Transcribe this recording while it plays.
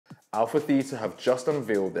Alpha Theta have just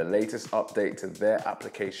unveiled their latest update to their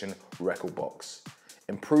application rekordbox,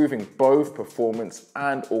 improving both performance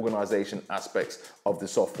and organization aspects of the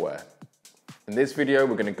software. In this video,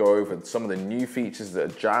 we're going to go over some of the new features that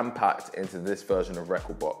are jam-packed into this version of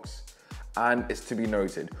rekordbox. And it's to be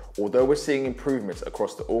noted, although we're seeing improvements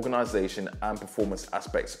across the organization and performance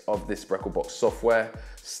aspects of this rekordbox software,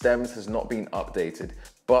 Stems has not been updated,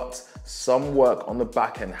 but some work on the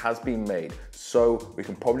back end has been made, so we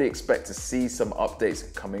can probably expect to see some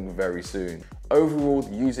updates coming very soon. Overall,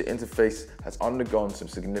 the user interface has undergone some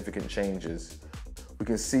significant changes. We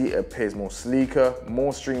can see it appears more sleeker,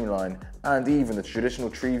 more streamlined, and even the traditional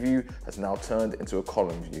tree view has now turned into a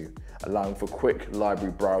column view, allowing for quick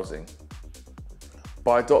library browsing.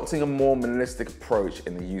 By adopting a more minimalistic approach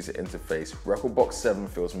in the user interface, rekordbox 7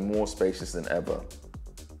 feels more spacious than ever.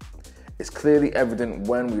 It's clearly evident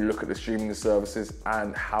when we look at the streaming services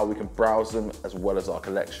and how we can browse them as well as our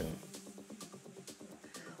collection.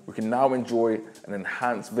 We can now enjoy an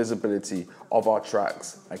enhanced visibility of our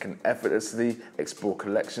tracks and can effortlessly explore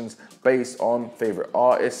collections based on favorite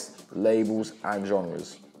artists, labels, and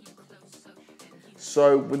genres.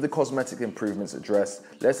 So with the cosmetic improvements addressed,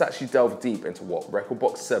 let's actually delve deep into what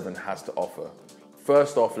rekordbox 7 has to offer.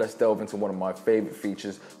 First off, let's delve into one of my favorite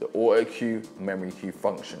features, the AutoQ memory queue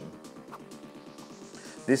function.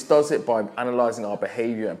 This does it by analyzing our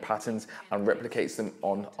behavior and patterns and replicates them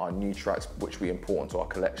on our new tracks which we import into our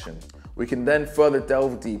collection. We can then further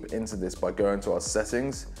delve deep into this by going to our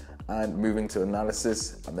settings and moving to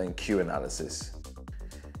analysis and then queue analysis.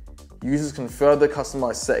 Users can further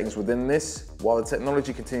customize settings within this. While the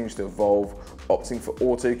technology continues to evolve, opting for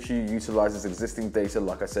AutoQ utilizes existing data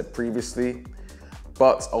like I said previously,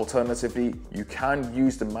 but alternatively, you can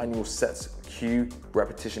use the manual set queue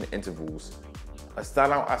repetition intervals. A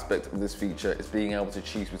standout aspect of this feature is being able to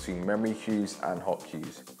choose between memory queues and hot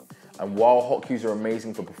queues. And while hot queues are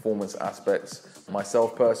amazing for performance aspects,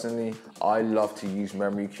 myself personally, I love to use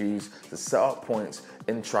memory queues to set up points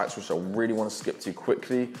in tracks which I really want to skip to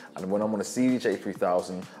quickly, and when I'm on a CDJ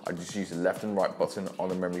 3000, I just use the left and right button on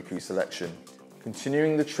the memory queue selection.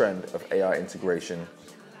 Continuing the trend of AI integration,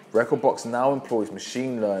 rekordbox now employs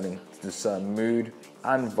machine learning to discern mood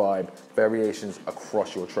and vibe variations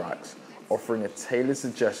across your tracks, offering a tailored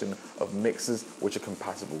suggestion of mixes which are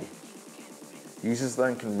compatible. Users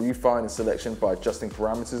then can refine the selection by adjusting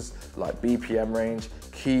parameters like BPM range,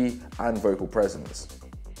 key, and vocal presence.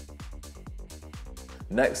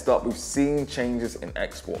 Next up, we've seen changes in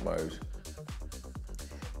export mode.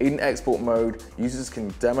 In export mode, users can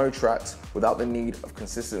demo tracks without the need of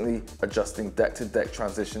consistently adjusting deck-to-deck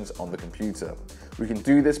transitions on the computer. We can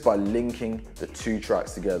do this by linking the two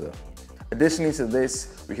tracks together. Additionally to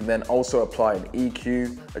this, we can then also apply an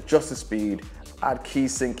EQ, adjust the speed, add key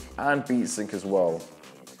sync and beat sync as well.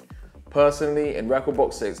 Personally, in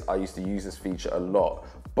rekordbox 6, I used to use this feature a lot,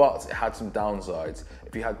 but it had some downsides.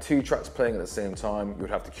 If you had two tracks playing at the same time, you would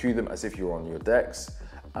have to cue them as if you were on your decks.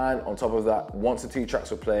 And on top of that, once the two tracks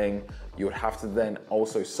were playing, you would have to then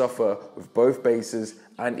also suffer with both basses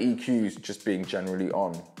and EQs just being generally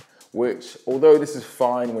on. Which, although this is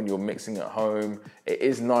fine when you're mixing at home, it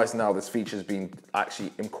is nice now this feature has been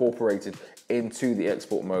actually incorporated into the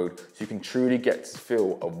export mode so you can truly get the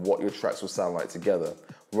feel of what your tracks will sound like together,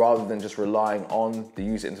 rather than just relying on the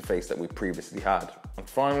user interface that we previously had. And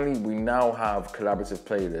finally, we now have collaborative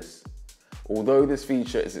playlists. Although this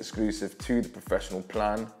feature is exclusive to the professional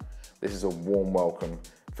plan, this is a warm welcome.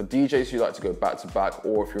 For DJs who like to go back to back,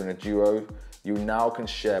 or if you're in a duo, you now can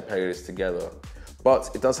share playlists together.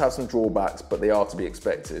 But it does have some drawbacks, but they are to be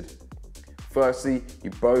expected. Firstly,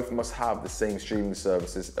 you both must have the same streaming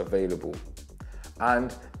services available.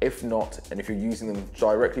 And if not, and if you're using them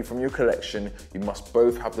directly from your collection, you must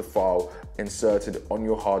both have the file inserted on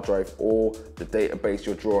your hard drive or the database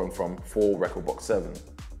you're drawing from for rekordbox 7.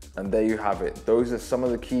 And there you have it. Those are some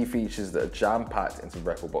of the key features that are jam-packed into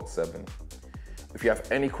rekordbox 7. If you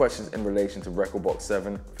have any questions in relation to rekordbox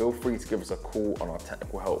 7, feel free to give us a call on our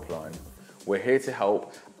technical helpline. We're here to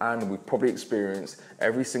help, and we've probably experienced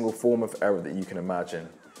every single form of error that you can imagine.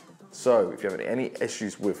 So if you have any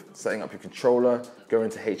issues with setting up your controller, going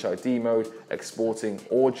into HID mode, exporting,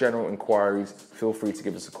 or general inquiries, feel free to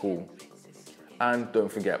give us a call. And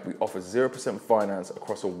don't forget, we offer 0% finance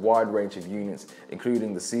across a wide range of units,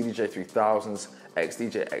 including the CDJ 3000s,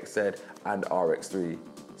 XDJ XZ, and RX3.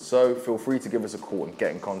 So feel free to give us a call and get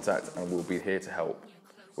in contact, and we'll be here to help.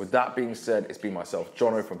 With that being said, it's been myself,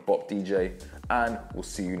 Jono from Bop DJ, and we'll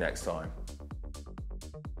see you next time.